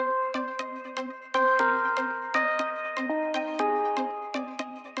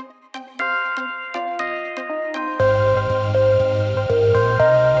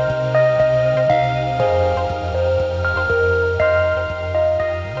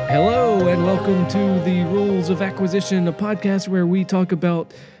Hello, and welcome to the Rules of Acquisition, a podcast where we talk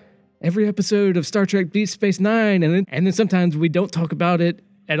about every episode of Star Trek Deep Space Nine, and then sometimes we don't talk about it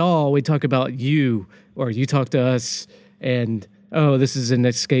at all. We talk about you, or you talk to us, and this is an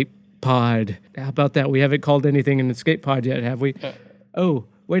escape pod. How about that? We haven't called anything an escape pod yet, have we? Oh,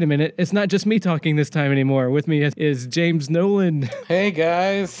 wait a minute. It's not just me talking this time anymore. With me is James Nolan. Hey,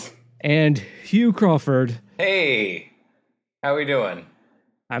 guys. And Hugh Crawford. Hey, how we doing?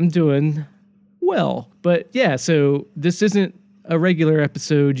 I'm doing well. But yeah, so this isn't a regular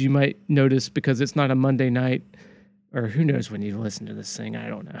episode, you might notice, because it's not a Monday night, or who knows when you listen to this thing, I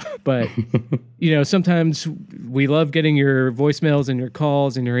don't know. But, sometimes we love getting your voicemails and your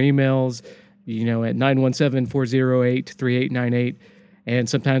calls and your emails, at 917-408-3898. And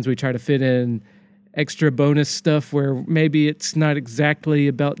sometimes we try to fit in extra bonus stuff where maybe it's not exactly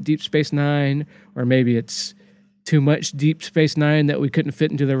about Deep Space Nine, or maybe it's too much Deep Space Nine that we couldn't fit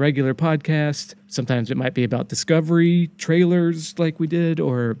into the regular podcast. Sometimes it might be about Discovery trailers like we did,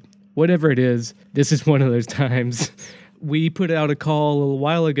 or whatever it is. This is one of those times. We put out a call a little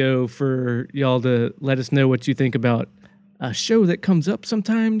while ago for y'all to let us know what you think about a show that comes up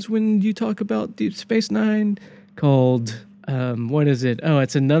sometimes when you talk about Deep Space Nine called, what is it? Oh,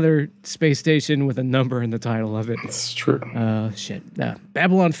 it's another space station with a number in the title of it. It's true.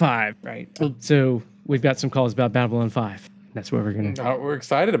 Babylon 5, right? So we've got some calls about Babylon 5. That's where we're going to... we're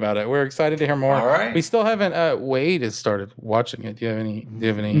excited about it. We're excited to hear more. All right. We still haven't... Wade has started watching it. Do you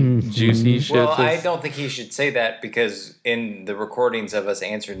have any juicy shit? Well, I don't think he should say that, because in the recordings of us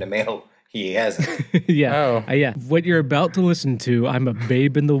answering the mail, he hasn't. Yeah. Yeah. What you're about to listen to, I'm a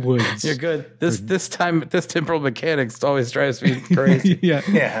babe in the woods. You're good. This temporal mechanics always drives me crazy.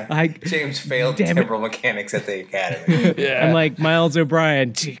 Yeah. James failed temporal mechanics at the academy. Yeah. I'm like Miles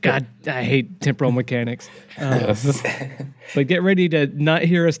O'Brien. Gee, God, I hate temporal mechanics. Yes. But get ready to not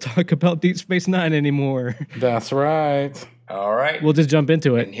hear us talk about Deep Space Nine anymore. That's right. All right. We'll just jump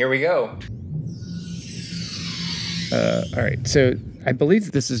into it. And here we go. All right. So I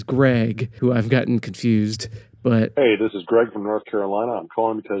believe this is Greg, who I've gotten confused, but... Hey, this is Greg from North Carolina. I'm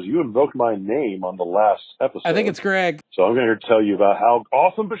calling because you invoked my name on the last episode. I think it's Greg. So I'm going to tell you about how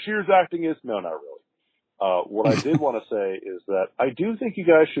awesome Bashir's acting is. No, not really. What I did want to say is that I do think you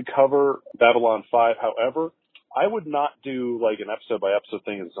guys should cover Babylon 5. However, I would not do like an episode-by-episode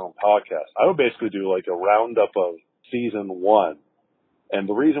thing in its own podcast. I would basically do like a roundup of season 1. And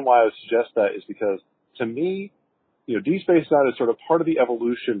the reason why I would suggest that is because, to me, Deep Space Nine is sort of part of the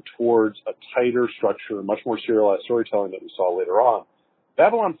evolution towards a tighter structure, much more serialized storytelling that we saw later on.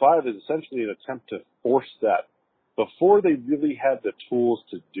 Babylon 5 is essentially an attempt to force that before they really had the tools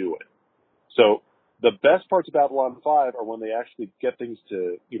to do it. So the best parts of Babylon 5 are when they actually get things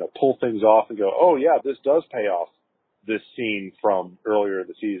to, pull things off and go, oh yeah, this does pay off this scene from earlier in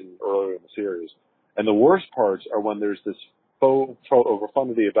the season, earlier in the series. And the worst parts are when there's this faux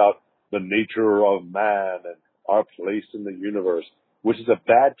profundity about the nature of man and our place in the universe, which is a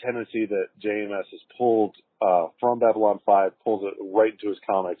bad tendency that JMS has pulled from Babylon 5, pulls it right into his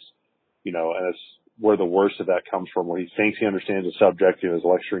comics, and it's where the worst of that comes from, where he thinks he understands the subject and is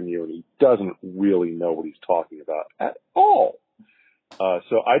lecturing you, and he doesn't really know what he's talking about at all.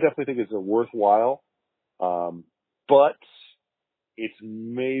 So I definitely think it's a worthwhile, but it's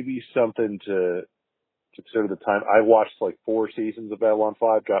maybe something to consider the time. I watched like 4 seasons of Babylon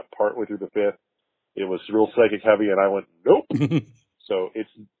 5, got partway through the 5th. It was real psychic heavy, and I went, nope. So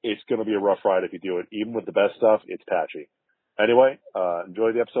it's going to be a rough ride if you do it. Even with the best stuff, it's patchy. Anyway,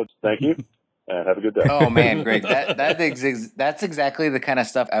 enjoy the episode. Thank you, and have a good day. Oh, man, Greg, that's exactly the kind of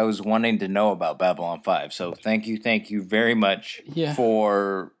stuff I was wanting to know about Babylon 5. So thank you very much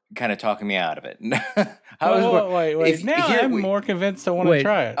for kind of talking me out of it. Wait. Now I'm more convinced I want to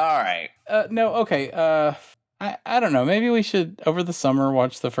try it. All right. No, okay. I don't know. Maybe we should, over the summer,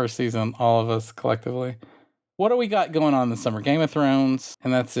 watch the first season, all of us collectively. What do we got going on this summer? Game of Thrones,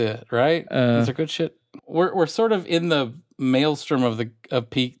 and that's it, right? Is there good shit? We're sort of in the maelstrom of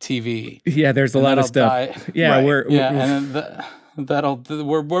peak TV. Yeah, there's a lot of stuff. Yeah, right. We're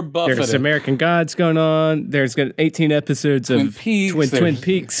buffing. There's American Gods going on. There's 18 episodes of Twin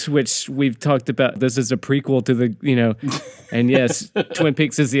Peaks, which we've talked about. This is a prequel to the, and yes, Twin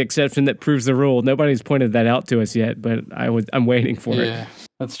Peaks is the exception that proves the rule. Nobody's pointed that out to us yet, but I'm waiting for it. Yeah,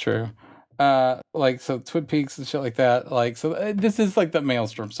 that's true. So Twin Peaks and shit like that. This is like the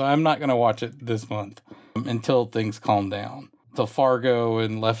maelstrom. So I'm not gonna watch it this month until things calm down. Till Fargo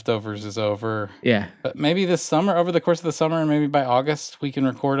and Leftovers is over. Yeah. But maybe this summer, over the course of the summer, and maybe by August, we can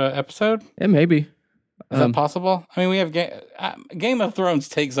record an episode? Yeah, maybe. Is that possible? I mean, we have Game of Thrones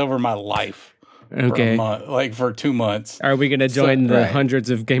takes over my life. Okay. For 2 months. Are we going to join the hundreds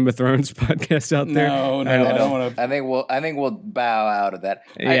of Game of Thrones podcasts out there? No, I don't want to. I think we'll bow out of that.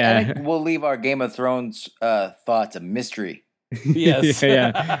 Yeah. I think we'll leave our Game of Thrones thoughts a mystery. Yes.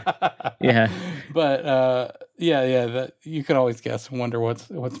 yeah. But that you could always guess and wonder what's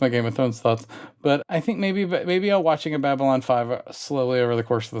my Game of Thrones thoughts. But I think maybe I'll watching a Babylon 5 slowly over the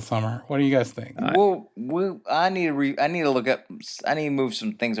course of the summer. What do you guys think? I need to move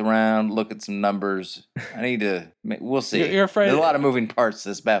some things around, look at some numbers. We'll see. You're afraid there's a lot of moving parts to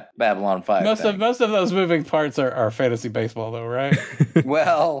this Babylon 5 most of those moving parts are fantasy baseball though, right?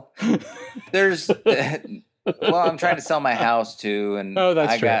 Well, there's well, I'm trying to sell my house too, and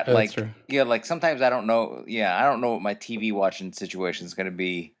that's true. That's true. Like sometimes I don't know. Yeah, I don't know what my TV watching situation is going to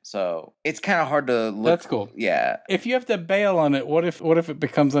be, so it's kind of hard to look. That's cool. Yeah. If you have to bail on it, what if it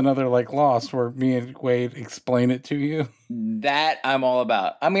becomes another like Lost, where me and Wade explain it to you? That I'm all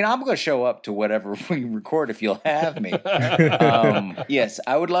about. I mean, I'm going to show up to whatever we record if you'll have me. Yes,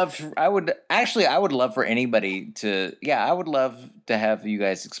 I would love for anybody to. Yeah, I would love to have you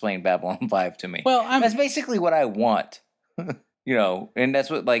guys explain Babylon 5 to me. Well, that's basically what I want. And that's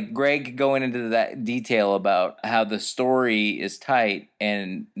what, like, Greg going into that detail about how the story is tight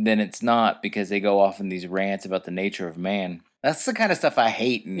and then it's not because they go off in these rants about the nature of man. That's the kind of stuff I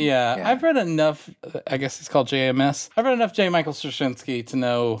hate. Yeah, I've read enough, I guess it's called JMS. I've read enough J. Michael Straczynski to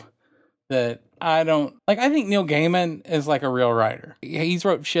know that I think Neil Gaiman is like a real writer. He's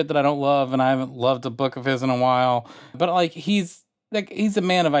wrote shit that I don't love, and I haven't loved a book of his in a while. But like he's a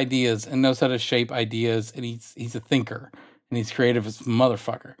man of ideas and knows how to shape ideas, and he's a thinker, and he's creative as a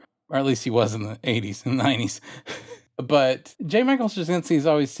motherfucker. Or at least he was in the 80s and 90s. But J. Michael Straczynski's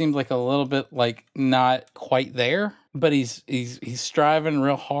always seemed like a little bit like not quite there, but he's striving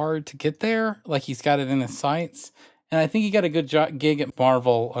real hard to get there. Like he's got it in his sights. And I think he got a good gig at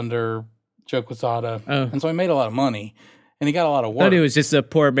Marvel under Joe Quesada. Oh. And so he made a lot of money. And he got a lot of work. I thought he was just a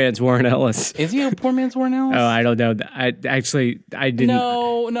poor man's Warren Ellis. Is he a poor man's Warren Ellis? Oh, I don't know. I didn't.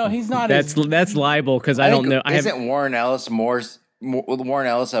 No, he's not. That's libel because I don't know. Isn't Warren Ellis a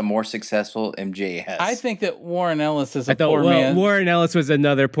more successful MJS? I think that Warren Ellis is poor man. Warren Ellis was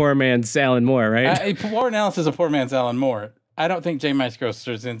another poor man's Alan Moore, right? Warren Ellis is a poor man's Alan Moore. I don't think J. Michael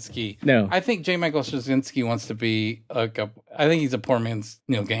Straczynski. No. I think J. Michael Straczynski wants to be I think he's a poor man's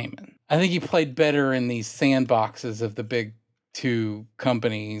Neil Gaiman. I think he played better in these sandboxes of the big two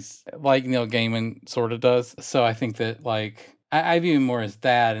companies like Neil Gaiman sort of does. So I think that like I view him more as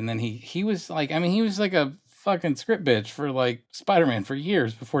that. And then he was like, I mean, he was like a fucking script bitch for like Spider-Man for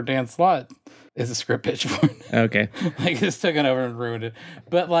years before Dan Slott is a script bitch for it. Okay. Like just took it over and ruined it.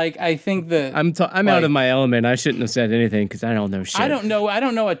 But like I think that I'm out of my element. I shouldn't have said anything because I don't know shit. I don't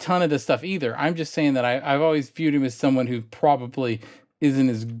know a ton of this stuff either. I'm just saying that I've always viewed him as someone who probably isn't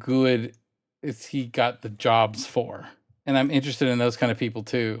as good as he got the jobs for. And I'm interested in those kind of people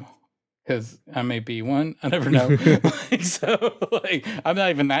too. Because I may be one. I never know. I'm not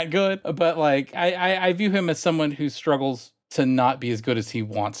even that good. But like I view him as someone who struggles to not be as good as he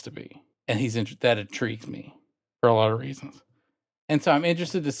wants to be. And that intrigues me for a lot of reasons. And so I'm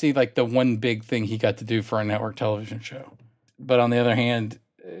interested to see like the one big thing he got to do for a network television show. But on the other hand,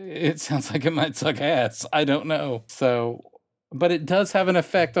 it sounds like it might suck ass. I don't know. So, but it does have an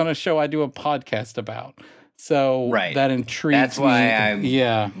effect on a show I do a podcast about. So that intrigues me. That's why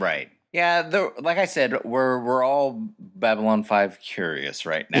right. Yeah, like I said, we're all Babylon 5 curious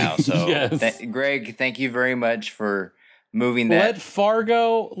right now. So, yes. Greg, thank you very much for moving that. Let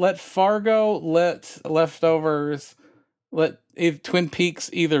Fargo, let Leftovers, if Twin Peaks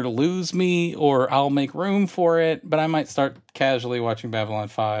either lose me or I'll make room for it. But I might start casually watching Babylon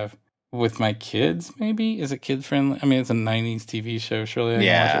 5 with my kids, maybe? Is it kid friendly? I mean, it's a 90s TV show, surely.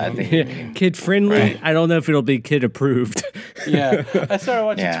 I think kid friendly. Right. I don't know if it'll be kid approved. Yeah, I started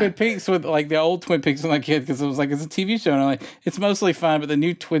watching Twin Peaks with like the old Twin Peaks with my kid because it was like it's a TV show, and I'm like, it's mostly fine, but the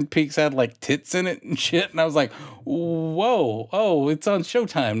new Twin Peaks had like tits in it and shit, and I was like, whoa, it's on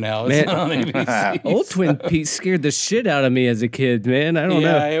Showtime now. It's not on ABC. Old Twin Peaks scared the shit out of me as a kid, man. I don't know.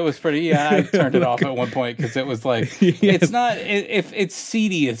 Yeah, it was pretty. Yeah, I turned it off at one point because it was like it's not. If it's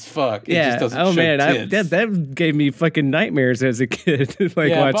seedy as fuck. It just doesn't show tits. That gave me fucking nightmares as a kid.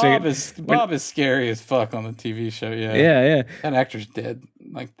 Watching Bob is scary as fuck on the TV show. Yeah. That actor's dead.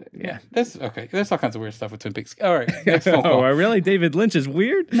 There's all kinds of weird stuff with Twin Peaks. All right, next phone call. Really? David Lynch is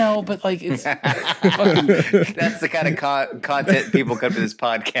weird? No, but like it's fucking. That's the kind of content people come to this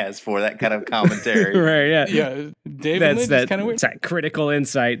podcast for. That kind of commentary, right? Yeah. David Lynch is kind of weird. It's that critical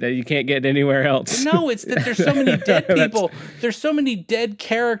insight that you can't get anywhere else. No, it's that there's so many dead people. There's so many dead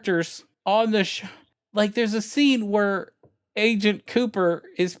characters on the show. Like there's a scene where Agent Cooper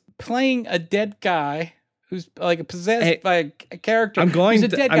is playing a dead guy who's like possessed by a character. I'm going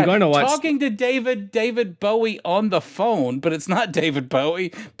to watch. Talking to David Bowie on the phone, but it's not David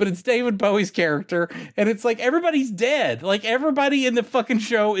Bowie, but it's David Bowie's character, and it's like everybody's dead. Like everybody in the fucking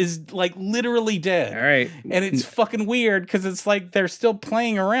show is like literally dead. All right, and it's fucking weird because it's like they're still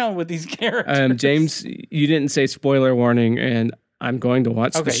playing around with these characters. James, you didn't say spoiler warning, and I'm going to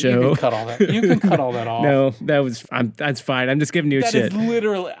watch the show. You can cut all that. You can cut all that off. No, that's fine. I'm just giving you shit. That is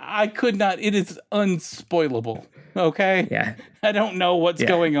literally, I could not. It is unspoilable. Okay. Yeah. I don't know what's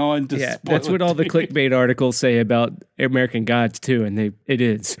going on. To spoil that's what all the clickbait articles say about American Gods too, and it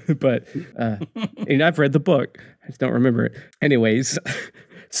is. But and I've read the book. I just don't remember it. Anyways,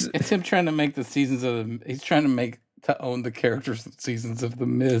 it's him trying to make the seasons of the. He's trying to own the characters of seasons of The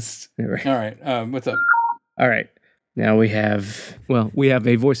Mist. Right. All right. What's up? All right. Now we have a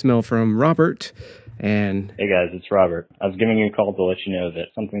voicemail from Robert, and hey guys, it's Robert. I was giving you a call to let you know that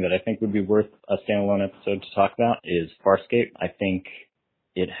something that I think would be worth a standalone episode to talk about is Farscape. I think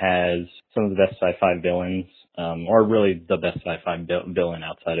it has some of the best sci-fi villains, or really the best sci-fi villain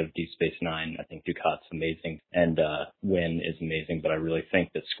outside of Deep Space Nine. I think Ducat's amazing, and Wynn is amazing, but I really think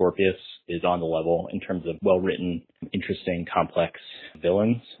that Scorpius is on the level in terms of well-written, interesting, complex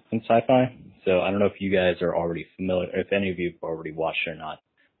villains in sci-fi. So I don't know if you guys are already familiar, if any of you have already watched it or not.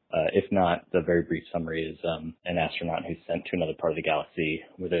 If not, the very brief summary is an astronaut who's sent to another part of the galaxy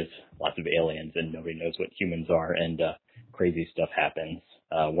where there's lots of aliens and nobody knows what humans are, and crazy stuff happens.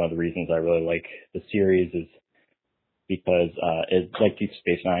 One of the reasons I really like the series is because it's like Deep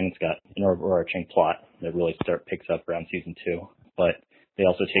Space Nine. It's got an overarching plot that really picks up around season 2, but they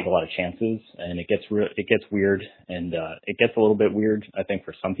also take a lot of chances, and it gets weird, and it gets a little bit weird, I think,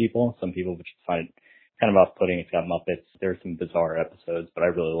 for some people. Some people would find it kind of off-putting. It's got Muppets. There's some bizarre episodes, but I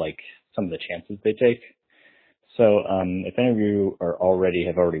really like some of the chances they take. So if any of you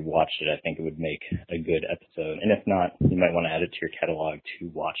have already watched it, I think it would make a good episode. And if not, you might want to add it to your catalog to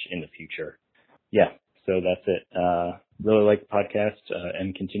watch in the future. Yeah, so that's it. Really like the podcast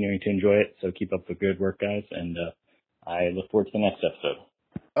and continuing to enjoy it. So keep up the good work, guys, and I look forward to the next episode.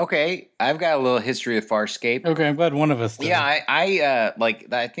 Okay, I've got a little history of Farscape. Okay, I'm glad one of us did. Yeah,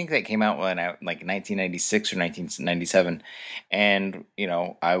 I think that came out when 1996 or 1997, and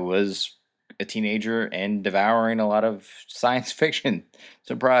I was a teenager and devouring a lot of science fiction.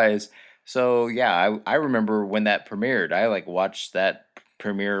 Surprise! So yeah, I remember when that premiered. I watched that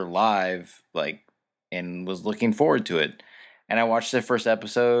premiere live, and was looking forward to it. And I watched the first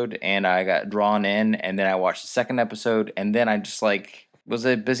episode, and I got drawn in, and then I watched the second episode, and then I just was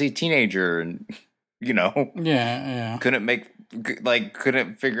a busy teenager, and couldn't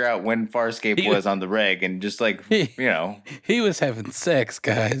figure out when Farscape was on the reg, and just he was having sex,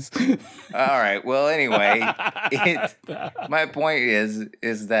 guys. All right, well, anyway, my point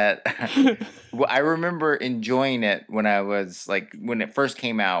is that I remember enjoying it when I was when it first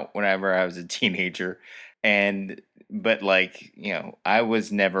came out, whenever I was a teenager, but I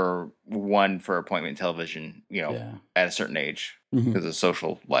was never one for appointment television, at a certain age. Mm-hmm. Because of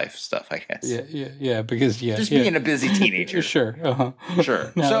social life stuff, I guess. Yeah. Because just being a busy teenager. Sure.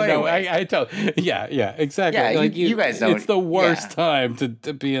 Sure. No, so anyway, I tell. Yeah, exactly. Yeah, you guys know it's the worst time to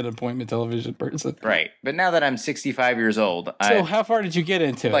be an appointment television person. Right. But now that I'm 65 years old, so how far did you get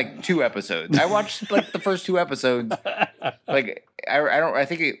into it? 2 episodes. I watched the first 2 episodes. I think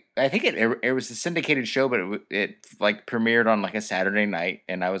it was a syndicated show, but it premiered on a Saturday night,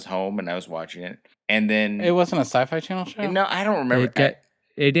 and I was home and I was watching it. And then it wasn't a Sci-Fi Channel show? No, I don't remember.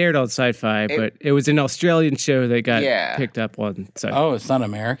 It aired on Sci-Fi, but it was an Australian show that got picked up on. Oh, it's not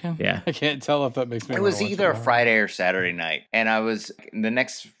American? Yeah. I can't tell if that makes me. It was either a Friday or Saturday night, and I was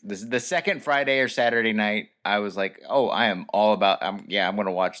the second Friday or Saturday night. I was oh, I am all about. I'm going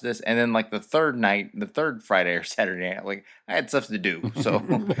to watch this, and then the third Friday or Saturday night, I had stuff to do. So,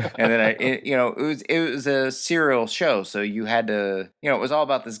 and then it was a serial show, so you had to, it was all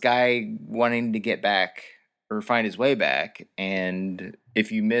about this guy wanting to get back or find his way back, and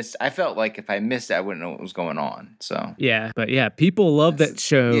I felt like if I missed it, I wouldn't know what was going on. So yeah, but yeah, people love that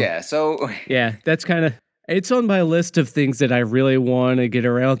show. Yeah, so yeah, that's kind of. It's on my list of things that I really want to get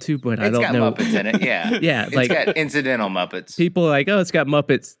around to, but I don't know. It's got Muppets in it, yeah. Yeah, it's got incidental Muppets. People are oh, it's got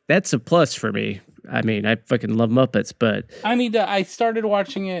Muppets. That's a plus for me. I mean, I fucking love Muppets, but I started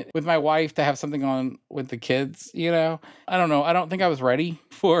watching it with my wife to have something on with the kids, I don't know. I don't think I was ready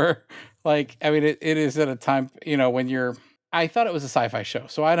for, it is at a time, when I thought it was a sci-fi show,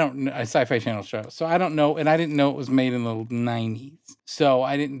 so I don't a Sci-Fi Channel show, so I don't know, and I didn't know it was made in the 90s, so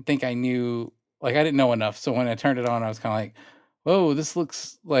I didn't think I knew, I didn't know enough, so when I turned it on, I was kind of whoa, this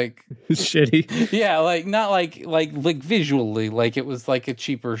looks like shitty. Yeah, like not like visually, like it was like a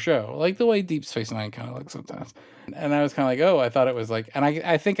cheaper show, like the way Deep Space Nine kind of looks sometimes. And I was kind of like, oh, I thought it was like, and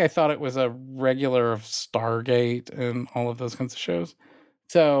I think I thought it was a regular of Stargate and all of those kinds of shows.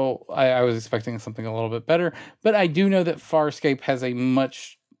 So I was expecting something a little bit better, but I do know that Farscape has a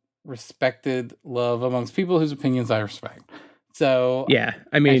much respected love amongst people whose opinions I respect. So yeah,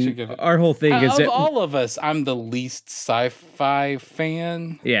 I mean, our whole thing is that all of us, I'm the least sci-fi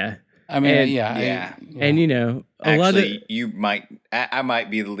fan. Yeah, I mean, and, yeah. And you know, I might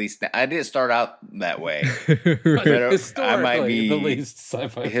be the least. I didn't start out that way. Right. I might be the least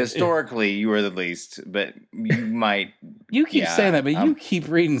sci-fi. Historically, you are the least, but you might. You keep saying that, but you keep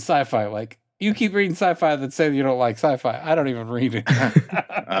reading sci-fi. Like you keep reading sci-fi that say you don't like sci-fi. I don't even read it.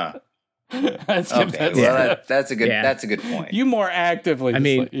 That's a good point. You more actively. I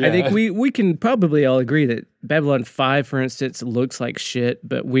mean, I think we can probably all agree that Babylon 5, for instance, looks like shit,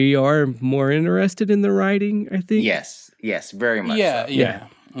 but we are more interested in the writing, I think. Yes, very much. Yeah.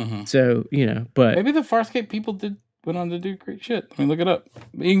 Mm-hmm. So, but maybe the Farscape people went on to do great shit. I mean, look it up.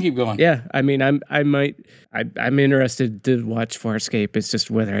 You can keep going. Yeah, I mean, I'm interested to watch Farscape. It's just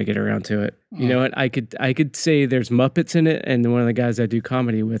whether I get around to it. You know what? I could say there's Muppets in it, and one of the guys I do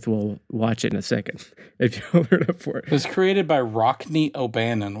comedy with will watch it in a second if you'll learn up for it. It was created by Rockne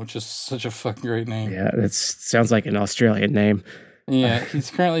O'Bannon, which is such a fucking great name. Yeah, that sounds like an Australian name. Yeah,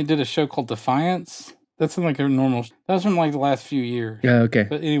 he's currently did a show called Defiance. That's in like a normal. That was from like the last few years. Okay.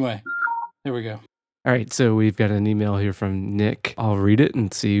 But anyway, there we go. All right, so we've got an email here from Nick. I'll read it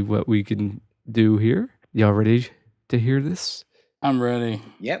and see what we can do here. Y'all ready to hear this? I'm ready.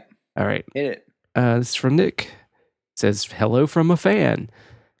 Yep. All right. Hit it. This is from Nick. It says, hello from a fan.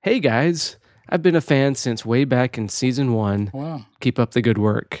 Hey, guys. I've been a fan since way back in season 1. Wow. Keep up the good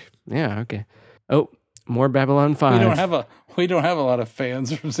work. Yeah, okay. Oh, more Babylon 5. We don't have a lot of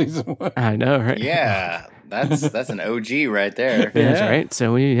fans from season 1. I know, right? Yeah. That's an OG right there. Yeah. That's right.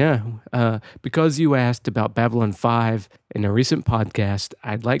 So because you asked about Babylon 5 in a recent podcast,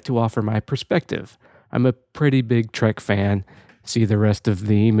 I'd like to offer my perspective. I'm a pretty big Trek fan. See the rest of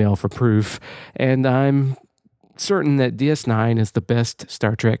the email for proof. And I'm certain that DS9 is the best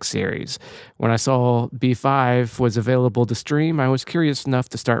Star Trek series. When I saw B5 was available to stream, I was curious enough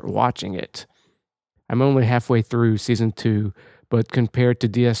to start watching it. I'm only halfway through season 2, but compared to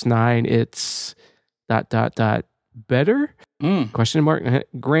DS9, it's ... better? Question mark.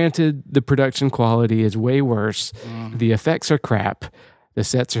 Granted, the production quality is way worse. The effects are crap. The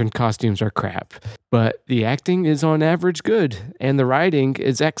sets and costumes are crap. But the acting is on average good, and the writing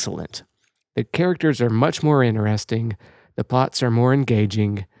is excellent. The characters are much more interesting. The plots are more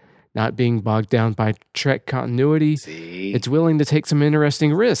engaging. Not being bogged down by Trek continuity. It's willing to take some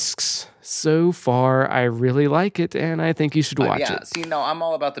interesting risks. So far, I really like it, and I think you should watch it. See, no, I'm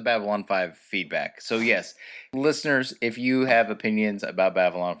all about the Babylon 5 feedback. So yes, listeners, if you have opinions about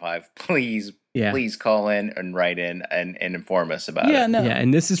Babylon 5, please call in and write in and inform us about it. No. Yeah,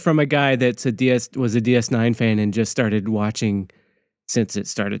 and this is from a guy that's was a DS9 fan and just started watching since it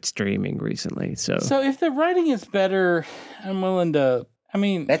started streaming recently. So if the writing is better, I'm willing to... I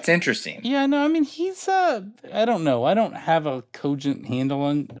mean... That's interesting. Yeah, no, I mean, he's... I don't know. I don't have a cogent handle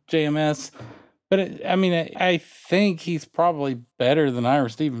on JMS, but I think he's probably better than Ira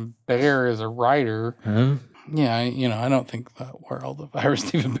Steven Behr as a writer. Huh? Yeah, I don't think the world of Ira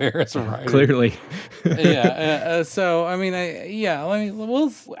Steven Behr as a writer. Clearly. So,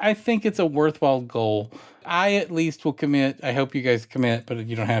 I think it's a worthwhile goal. I at least will commit. I hope you guys commit, but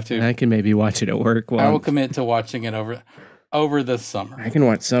you don't have to. I can maybe watch it at work. I will commit to watching it over the summer. I can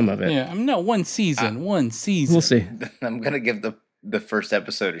watch some of it. Yeah, one season. We'll see. I'm gonna give the first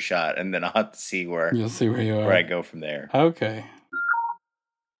episode a shot, and then I'll have to see where you'll see where you are. Where I go from there. Okay.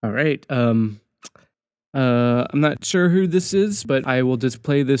 All right. I'm not sure who this is, but I will just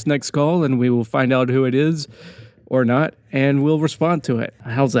play this next call, and we will find out who it is or not, and we'll respond to it.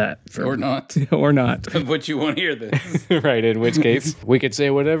 How's that? Or not. Or not. But you won't hear this. Right, in which case, we could say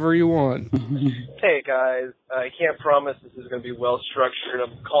whatever you want. Hey, guys. I can't promise this is going to be well-structured.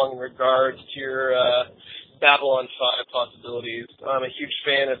 I'm calling in regards to your Babylon 5 possibilities. I'm a huge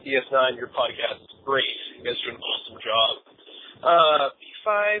fan of DS9. Your podcast is great. You guys do an awesome job.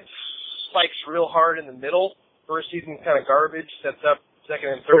 B5 spikes real hard in the middle. First season kind of garbage, sets up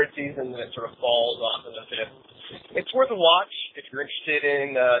second and third season, and then it sort of falls off in the fifth. It's worth a watch if you're interested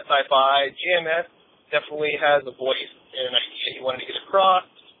in sci-fi. JMS definitely has a voice and an idea he wanted to get across,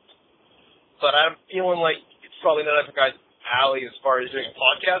 but I'm feeling like it's probably not up your guys' alley as far as doing a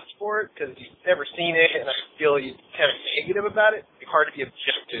podcast for it, because you've never seen it, and I feel you're kind of negative about it. It's hard to be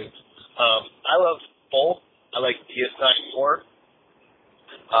objective. I love both. I like DS9 more.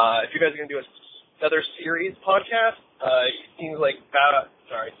 If you guys are going to do another series podcast, it seems like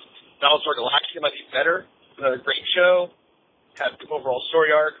Battlestar Galactica might be better. Another great show. Has the overall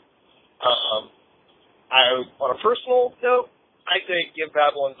story arc. On a personal note, I say give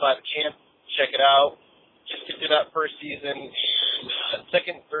Babylon 5 a chance. Check it out. Just get through that first season. And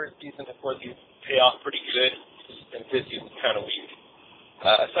second, third season, of course, you pay off pretty good. And fifth season's kind of weak.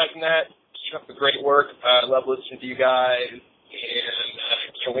 Aside from that, keep up the great work. I love listening to you guys. And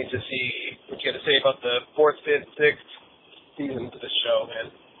can't wait to see what you got to say about the fourth, fifth, sixth seasons of this show,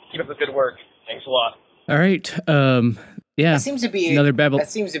 man. Keep up the good work. Thanks a lot. All right. Yeah. That seems to be another Babel. That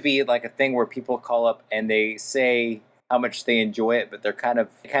seems to be like a thing where people call up and they say how much they enjoy it, but they're kind of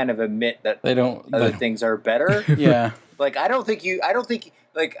admit that other things are better. Yeah. Like I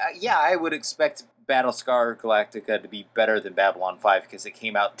would expect Battlestar Galactica to be better than Babylon 5 because it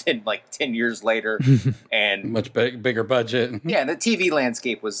came out 10 years later and much bigger budget. Yeah, and the TV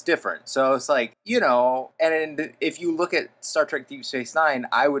landscape was different. So it's like, and if you look at Star Trek Deep Space Nine,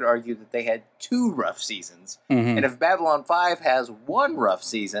 I would argue that they had 2 rough seasons. Mm-hmm. And if Babylon 5 has 1 rough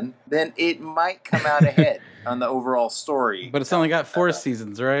season, then it might come out ahead on the overall story. But it's only got 4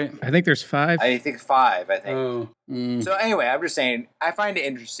 seasons, right? I think there's 5. I think 5, Oh. So anyway, I'm just saying, I find it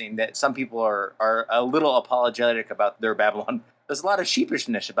interesting that some people are a little apologetic about their Babylon. There's a lot of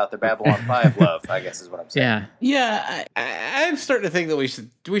sheepishness about their Babylon 5 love, I guess is what I'm saying. Yeah. I'm starting to think that we should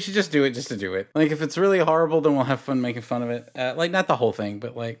just do it just to do it. Like, if it's really horrible, then we'll have fun making fun of it. Like, not the whole thing,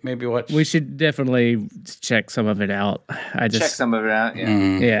 but like maybe watch. We should definitely check some of it out. Check some of it out.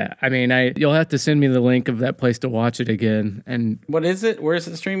 Yeah. Yeah. I mean, you'll have to send me the link of that place to watch it again. And what is it? Where is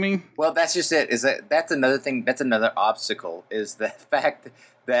it streaming? Well, that's just it. That's another thing. That's another obstacle. Is the fact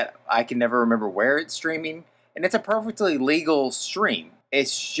that I can never remember where it's streaming. And it's a perfectly legal stream.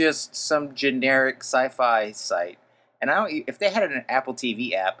 It's just some generic sci-fi site. And if they had an Apple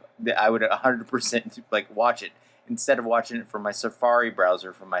TV app, I would 100% like watch it instead of watching it from my Safari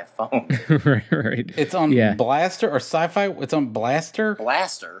browser from my phone. Right. It's on Blaster or Sci-Fi. It's on Blaster.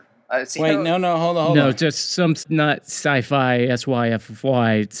 Blaster. Wait, no, hold on. No, just some not sci-fi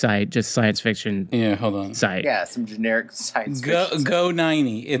SYFY site, just science fiction. Yeah, hold on. Site. Yeah, some generic science fiction. Go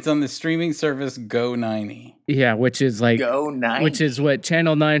 90. It's on the streaming service Go 90. Yeah, which is like Go 90. Which is what,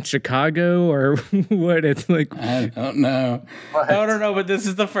 Channel 9 Chicago or what? It's like I don't know. What? I don't know, but this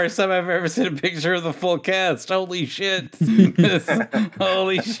is the first time I've ever seen a picture of the full cast. Holy shit.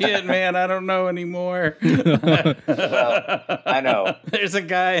 Holy shit, man. I don't know anymore. Well, I know. There's a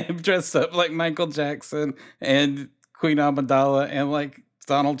guy dressed up like Michael Jackson and Queen Amidala and like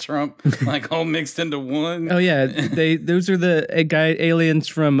Donald Trump, like all mixed into one. Oh yeah, those are the aliens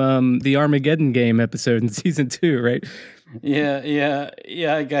from the Armageddon game episode in season 2, right? Yeah,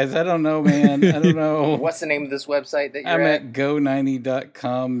 guys. I don't know, man. I don't know. What's the name of this website that you're I'm at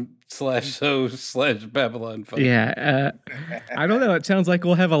go90.com/Babylon 5. Yeah, I don't know. It sounds like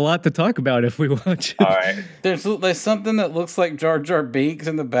we'll have a lot to talk about if we watch it. All right. There's something that looks like Jar Jar Binks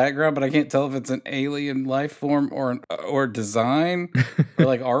in the background, but I can't tell if it's an alien life form or design or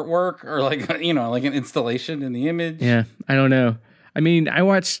like artwork or like like an installation in the image. Yeah, I don't know. I mean, I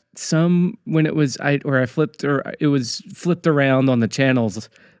watched some when it was it was flipped around on the channels,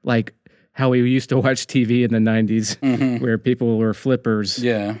 like how we used to watch TV in the 90s, where people were flippers.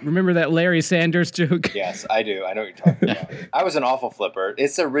 Yeah. Remember that Larry Sanders joke? Yes, I do. I know what you're talking about. I was an awful flipper.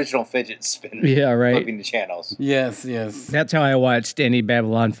 It's the original fidget spinner. Yeah, right. Flipping the channels. Yes. That's how I watched any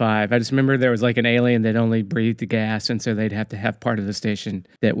Babylon 5. I just remember there was like an alien that only breathed gas, and so they'd have to have part of the station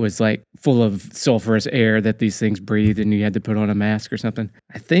that was like full of sulfurous air that these things breathed, and you had to put on a mask or something.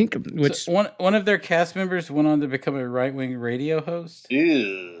 I think, which... So one of their cast members went on to become a right-wing radio host.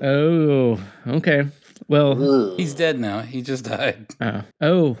 Ew. Oh, okay. Well, he's dead now. He just died.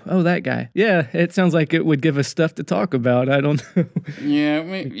 Oh, that guy. Yeah, it sounds like it would give us stuff to talk about. I don't know.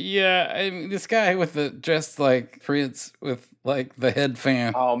 Yeah, I mean, this guy with the dressed like Prince with like the head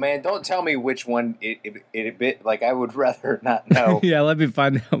fan. Oh man, don't tell me which one it bit. Like I would rather not know. Yeah, let me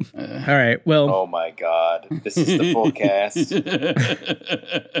find out. All right. Well. Oh my God, this is the full cast.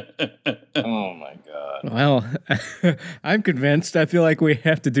 Oh my God. Well, I'm convinced. I feel like we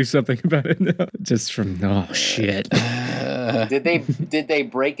have to do something about it now. Just from shit. Did they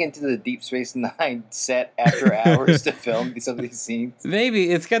break into the Deep Space Nine set after hours to film some of these scenes?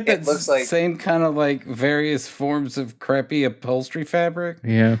 Maybe it's got that looks like same kind of like various forms of crappy upholstery fabric.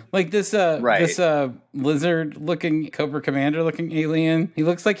 Yeah, like this lizard looking Cobra Commander looking alien. He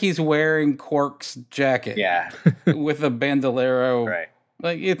looks like he's wearing Quark's jacket. Yeah, with a bandolero. Right.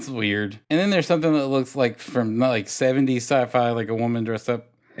 Like it's weird. And then there's something that looks like from like 70s sci-fi, like a woman dressed up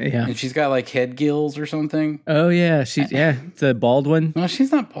Yeah. And she's got like head gills or something. Oh yeah, the bald one. No,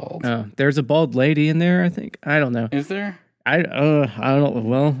 she's not bald. Oh, there's a bald lady in there, I think. I don't know. Is there? I don't know.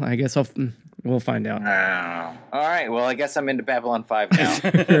 Well, I guess we'll find out. All right. Well, I guess I'm into Babylon 5 now.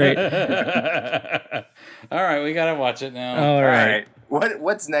 Great. All right, we gotta watch it now. All right.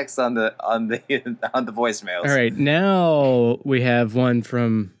 What's next on the voicemails? All right. Now we have one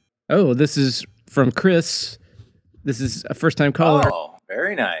from. Oh, this is from Chris. This is a first-time caller. Oh,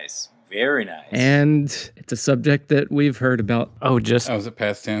 very nice. Very nice. And it's a subject that we've heard about. Oh, is it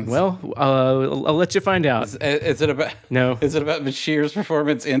past tense? Well, I'll let you find out. Is it about? No. Is it about Bashir's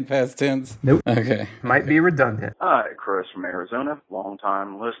performance in past tense? Nope. Okay. Might be redundant. Hi, Chris from Arizona.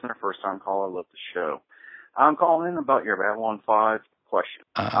 Long-time listener, first-time caller. Love the show. I'm calling in about your Babylon 5 question.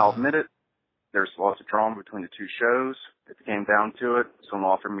 I'll admit it, there's lots of drama between the two shows. If it came down to it, someone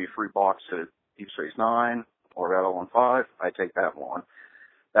offered me a free box at Deep Space Nine or Babylon 5, I take Babylon.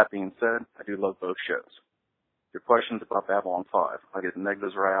 That being said, I do love both shows. Your questions about Babylon 5, I'll get the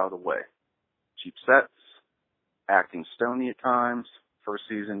negatives right out of the way. Cheap sets, acting stony at times. First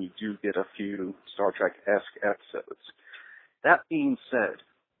season, you do get a few Star Trek-esque episodes. That being said,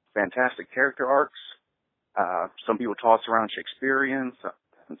 fantastic character arcs. Some people toss around Shakespearean,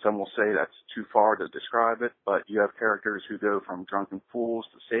 and some will say that's too far to describe it, but you have characters who go from drunken fools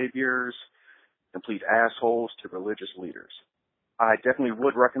to saviors, complete assholes to religious leaders. I definitely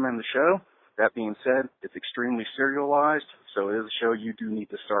would recommend the show. That being said, it's extremely serialized, so it is a show you do need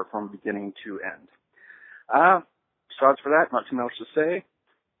to start from beginning to end. Besides for that, not too much to say.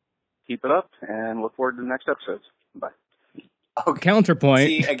 Keep it up, and look forward to the next episodes. Bye. Okay. Counterpoint.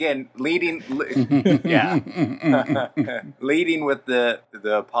 See, again, leading with the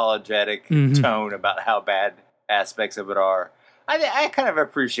apologetic tone about how bad aspects of it are. I kind of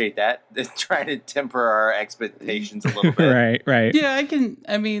appreciate that. Trying to temper our expectations a little bit. Right. Yeah,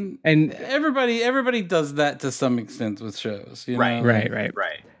 I mean, and everybody does that to some extent with shows. You know?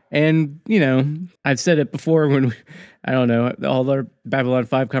 Right. And, I've said it before when, all our Babylon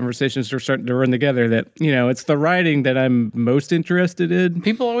 5 conversations are starting to run together that, it's the writing that I'm most interested in.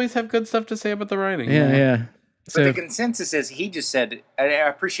 People always have good stuff to say about the writing. Yeah. But the consensus is, he just said, I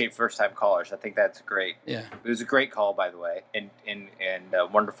appreciate first-time callers. I think that's great. Yeah. It was a great call, by the way, and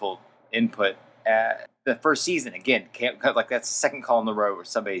wonderful input. The first season, again, that's the second call in the row where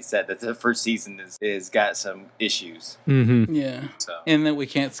somebody said that the first season is got some issues. Mm-hmm. Yeah. So. And that we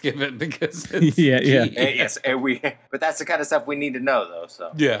can't skip it because it's yes, but that's the kind of stuff we need to know, though.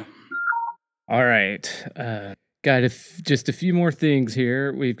 So. Yeah. All right. Got just a few more things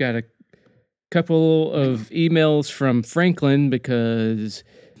here. We've got a couple of emails from Franklin because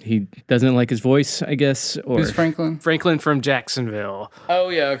he doesn't like his voice, I guess. Or who's Franklin? Franklin from Jacksonville. Oh,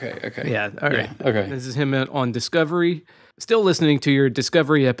 yeah, okay. Yeah, all right. Yeah, okay. This is him on Discovery. Still listening to your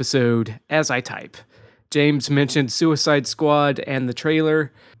Discovery episode as I type. James mentioned Suicide Squad and the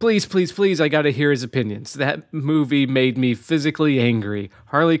trailer. Please, I gotta hear his opinions. That movie made me physically angry.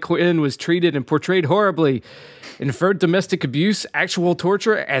 Harley Quinn was treated and portrayed horribly. Inferred domestic abuse, actual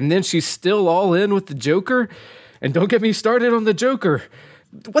torture, and then she's still all in with the Joker? And don't get me started on the Joker.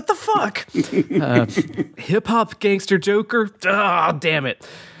 What the fuck? Hip-hop gangster Joker? Oh, damn it.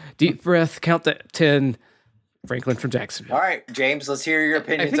 Deep breath, count to 10. Franklin from Jacksonville. All right, James, let's hear your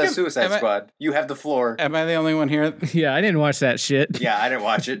opinions on Suicide Squad. You have the floor. Am I the only one here? Yeah, I didn't watch that shit. Yeah, I didn't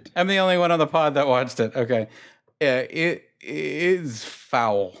watch it. I'm the only one on the pod that watched it. Okay. It is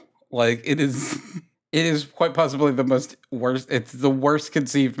foul. Like, it is quite possibly it's the worst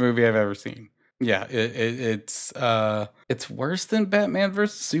conceived movie I've ever seen. Yeah, it's worse than Batman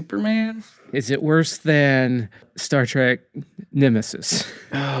vs Superman. Is it worse than Star Trek Nemesis?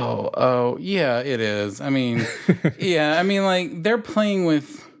 Oh, yeah, it is. I mean, like, they're playing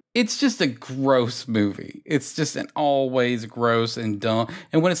with. It's just a gross movie. It's just an always gross and dumb.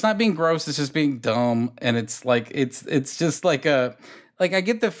 And when it's not being gross, it's just being dumb. And it's like it's just like a. Like, I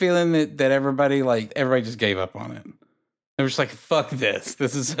get the feeling that everybody just gave up on it. They were just like, fuck this.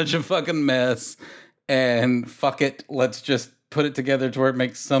 This is such a fucking mess. And fuck it. Let's just put it together to where it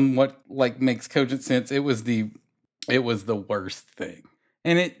makes makes cogent sense. It was the worst thing.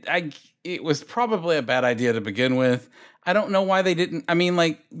 And it was probably a bad idea to begin with. I don't know why they didn't. I mean,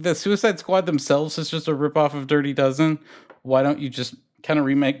 like, the Suicide Squad themselves is just a ripoff of Dirty Dozen. Why don't you just kind of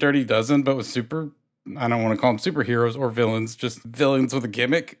remake Dirty Dozen, but with I don't want to call them superheroes or villains, just villains with a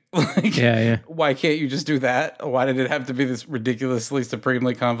gimmick. Yeah. Why can't you just do that? Why did it have to be this ridiculously,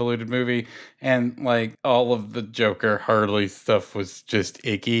 supremely convoluted movie? And, like, all of the Joker Harley stuff was just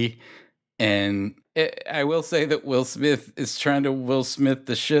icky. And I will say that Will Smith is trying to Will Smith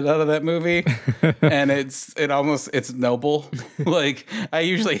the shit out of that movie, and it's noble. Like, I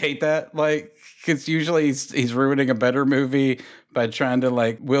usually hate that, like, because usually he's ruining a better movie by trying to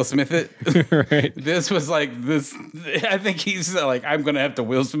like Will Smith it. Right. This was like this. I think he's like, I'm gonna have to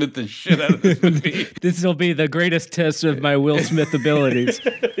Will Smith the shit out of this movie. This will be the greatest test of my Will Smith abilities.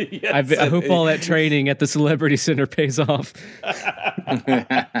 Yes, I hope all that training at the Celebrity Center pays off.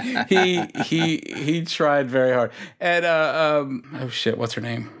 he tried very hard. And oh shit, what's her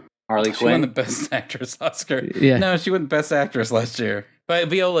name? Harley She won Quinn. the Best Actress Oscar. Yeah. No, she won Best Actress last year. But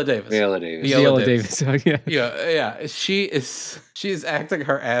Viola Davis. Viola Davis. Yeah. Yeah. She is acting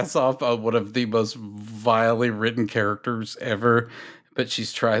her ass off on one of the most vilely written characters ever, but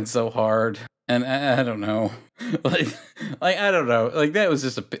she's tried so hard. And I don't know. Like I don't know. Like that was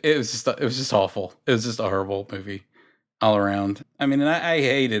it was just awful. It was just a horrible movie all around. I mean, and I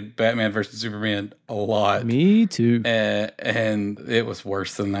hated Batman versus Superman a lot. Me too. And it was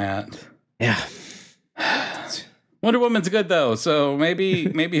worse than that. Yeah. Wonder Woman's good though, so maybe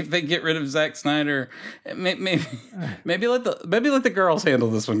if they get rid of Zack Snyder, maybe let the girls handle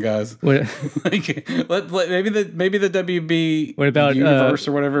this one, guys. What, Like, maybe the WB what about universe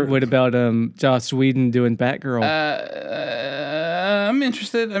or whatever. What about Joss Whedon doing Batgirl? I'm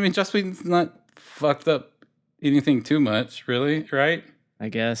interested. I mean, Joss Whedon's not fucked up anything too much, really, right? I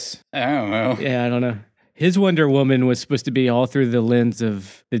guess. I don't know. Yeah, I don't know. His Wonder Woman was supposed to be all through the lens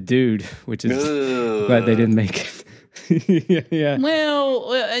of the dude, which is glad they didn't make it. Yeah. Well,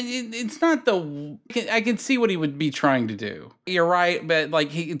 it's not the. I can see what he would be trying to do. You're right, but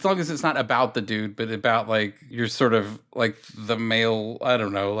like, as long as it's not about the dude, but about like you're sort of like the male. I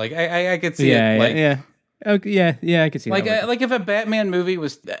don't know. Like I could see it. Like, yeah. Okay, yeah, I could see like that. like if a Batman movie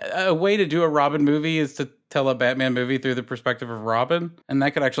was a way to do a Robin movie is to tell a Batman movie through the perspective of Robin, and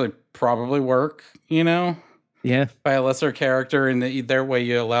that could actually probably work. You know. Yeah. By a lesser character, and their way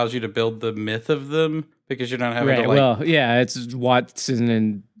allows you to build the myth of them because you're not having to like. Well, yeah, it's Watson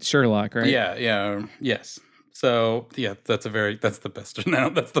and Sherlock, right? Yeah, yes. So yeah, that's the best now.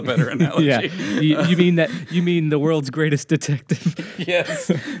 That's the better analogy. Yeah. You mean the world's greatest detective? Yes.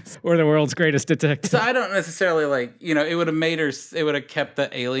 Or the world's greatest detective. So I don't necessarily like, it would have made her, it would have kept the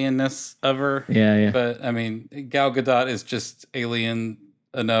alienness of her. Yeah. But I mean, Gal Gadot is just alien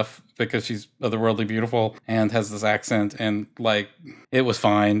enough because she's otherworldly beautiful and has this accent, and like it was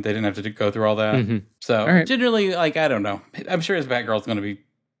fine. They didn't have to go through all that. Mm-hmm. So generally, like, I don't know. I'm sure his Batgirl's going to be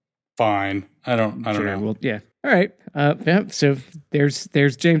fine. I don't know. Well, yeah. All right. Yeah. So there's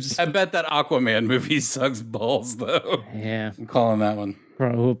James. I bet that Aquaman movie sucks balls though. Yeah. I'm calling that one.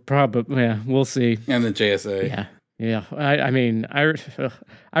 Probably. Yeah. We'll see. And the JSA. Yeah. Yeah. I mean,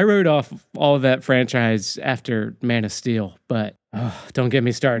 I wrote off all of that franchise after Man of Steel, but don't get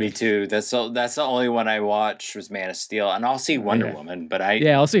me started. Me too. That's the only one I watched was Man of Steel, and I'll see Wonder Woman, but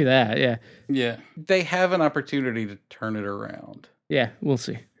I'll see that. Yeah. Yeah. They have an opportunity to turn it around. Yeah. We'll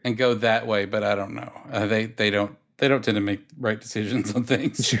see. And go that way, but I don't know. They don't tend to make right decisions on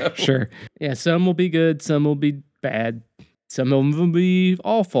things. So. Sure. Yeah. Some will be good. Some will be bad. Some of them will be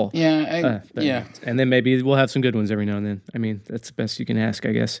awful. Yeah. Yeah. And then maybe we'll have some good ones every now and then. I mean, that's the best you can ask,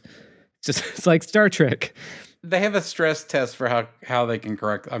 I guess. It's like Star Trek. They have a stress test for how they can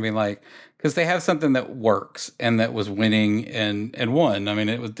correct. I mean, like, because they have something that works and that was winning and won. I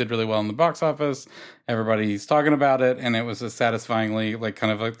mean, did really well in the box office. Everybody's talking about it, and it was a satisfyingly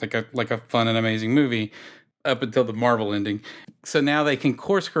kind of like a fun and amazing movie up until the Marvel ending. So now they can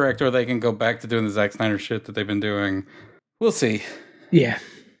course correct, or they can go back to doing the Zack Snyder shit that they've been doing. We'll see. Yeah.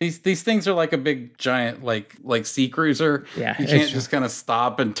 These things are like a big giant like sea cruiser. Yeah, you can't just kind of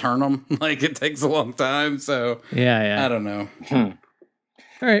stop and turn them. Like, it takes a long time. So yeah. I don't know. All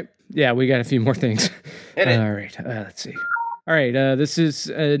right. Yeah, we got a few more things. Hit it. All right. Let's see. All right. This is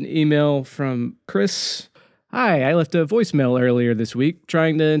an email from Chris. Hi, I left a voicemail earlier this week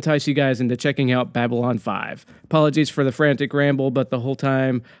trying to entice you guys into checking out Babylon 5. Apologies for the frantic ramble, but the whole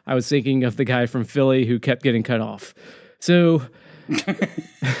time I was thinking of the guy from Philly who kept getting cut off. So,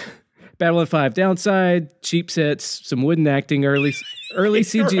 Babylon 5 downside, cheap sets, some wooden acting, early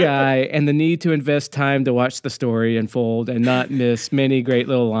CGI, and the need to invest time to watch the story unfold and not miss many great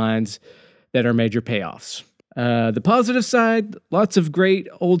little lines that are major payoffs. The positive side, lots of great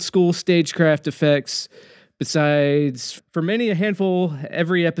old school stagecraft effects. Besides, for many a handful,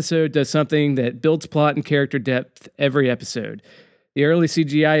 every episode does something that builds plot and character depth every episode. The early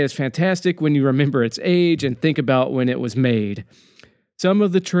CGI is fantastic when you remember its age and think about when it was made. Some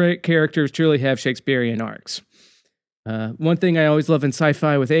of the characters truly have Shakespearean arcs. One thing I always love in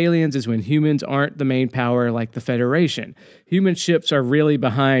sci-fi with aliens is when humans aren't the main power like the Federation. Human ships are really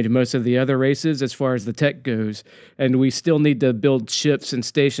behind most of the other races as far as the tech goes, and we still need to build ships and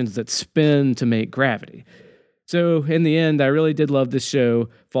stations that spin to make gravity. So in the end, I really did love this show,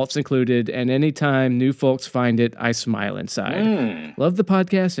 faults included, and anytime new folks find it, I smile inside. Love the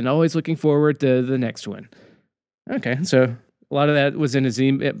podcast and always looking forward to the next one. Okay, so a lot of that was in his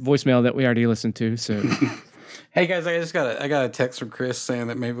voicemail that we already listened to, so... Hey guys, I got a text from Chris saying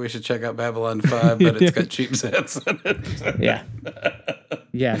that maybe we should check out Babylon 5, but it's got cheap sets in it.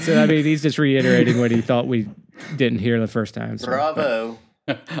 Yeah, so I mean, he's just reiterating what he thought we didn't hear the first time. So. Bravo.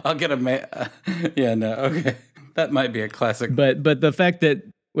 I'll get okay. That might be a classic. But the fact that,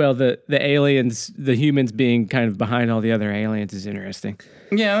 well, the aliens, the humans being kind of behind all the other aliens is interesting.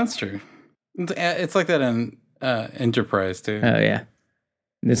 Yeah, that's true. It's like that in Enterprise, too. Oh, yeah.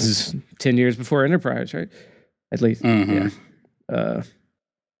 This is 10 years before Enterprise, right? At least. Yeah. All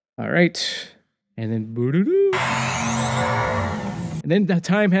right. And then boo-doo-doo. And then the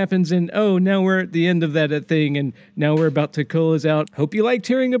time happens and, now we're at the end of that thing and now we're about to close out. Hope you liked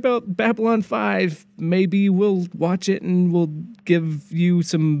hearing about Babylon 5. Maybe we'll watch it and we'll give you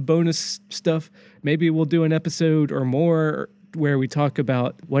some bonus stuff. Maybe we'll do an episode or more where we talk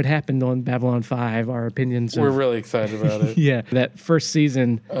about what happened on Babylon 5, our opinions. We're really excited about it. Yeah, that first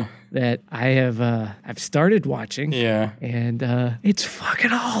season that I have I've started watching. Yeah. And it's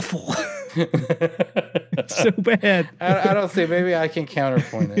fucking awful. It's so bad. I don't see. Maybe I can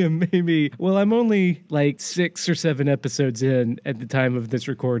counterpoint it. Yeah, maybe. Well, I'm only like 6 or 7 episodes in at the time of this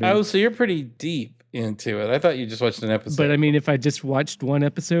recording. Oh, so you're pretty deep into it. I thought you just watched an episode. But I mean, if I just watched one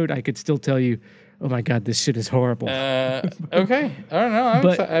episode, I could still tell you, oh my God, this shit is horrible. Okay. I don't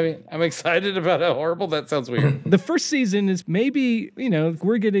know. I'm excited about how horrible that sounds weird. The first season is maybe,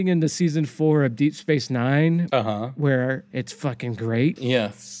 we're getting into season 4 of Deep Space Nine, where it's fucking great.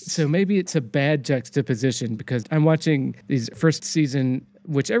 Yes. So maybe it's a bad juxtaposition because I'm watching these first season,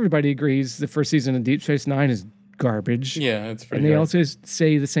 which everybody agrees the first season of Deep Space Nine is garbage. Yeah, it's pretty And they garbage. also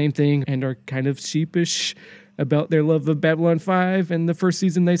say the same thing and are kind of sheepish about their love of Babylon 5. And the first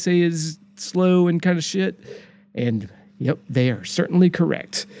season they say is slow and kind of shit. And yep, they are certainly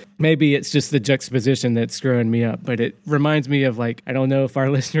correct. Maybe it's just the juxtaposition that's screwing me up, but it reminds me of I don't know if our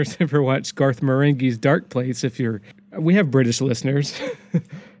listeners ever watched Garth Marenghi's Dark Place. We have British listeners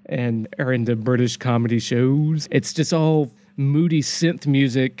and are into British comedy shows. It's just all moody synth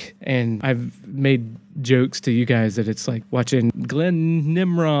music, and I've made jokes to you guys that it's like watching Glenn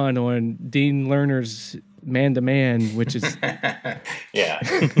Nimron on Dean Lerner's Man to Man, which is yeah.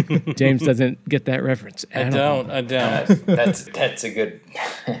 James doesn't get that reference. I don't. That's a good.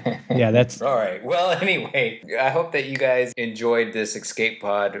 Yeah, that's all right. Well, anyway, I hope that you guys enjoyed this escape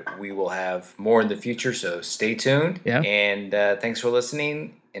pod. We will have more in the future, so stay tuned. Yeah. And thanks for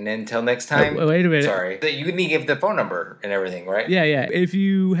listening. And until next time. Wait a minute. Sorry. You need to give the phone number and everything, right? Yeah. If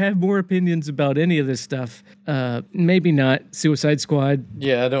you have more opinions about any of this stuff, maybe not Suicide Squad.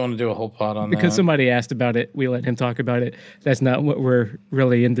 Yeah, I don't want to do a whole pod on that. Because somebody asked about it. We let him talk about it. That's not what we're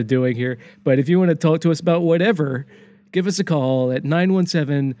really into doing here. But if you want to talk to us about whatever, give us a call at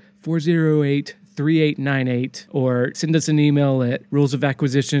 917-408-3898 or send us an email at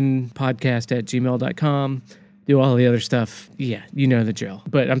rulesofacquisitionpodcast@gmail.com. Do all the other stuff. Yeah, you know the drill.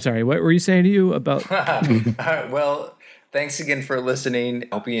 But I'm sorry, what were you saying to you about... Well, thanks again for listening.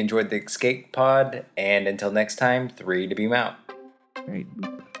 Hope you enjoyed the escape pod. And until next time, 3 to beam out. Right.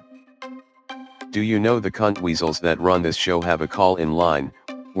 Do you know the cunt weasels that run this show have a call-in line,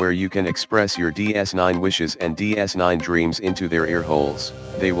 where you can express your DS9 wishes and DS9 dreams into their ear holes?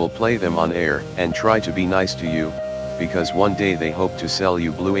 They will play them on air and try to be nice to you, because one day they hope to sell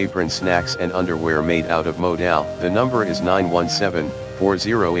you Blue Apron snacks and underwear made out of modal. The number is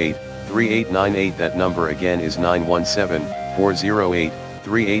 917-408-3898. That number again is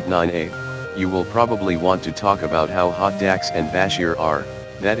 917-408-3898. You will probably want to talk about how hot Dax and Bashir are.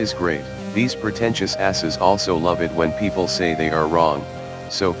 That is great. These pretentious asses also love it when people say they are wrong.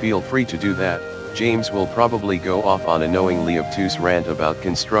 So feel free to do that. James will probably go off on a knowingly obtuse rant about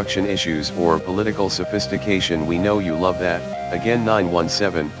construction issues or political sophistication. We know you love that. Again,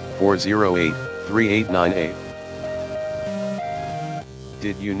 917-408-3898.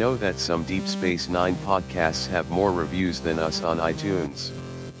 Did you know that some Deep Space Nine podcasts have more reviews than us on iTunes?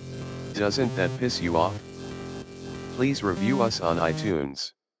 Doesn't that piss you off? Please review us on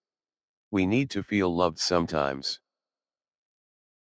iTunes. We need to feel loved sometimes.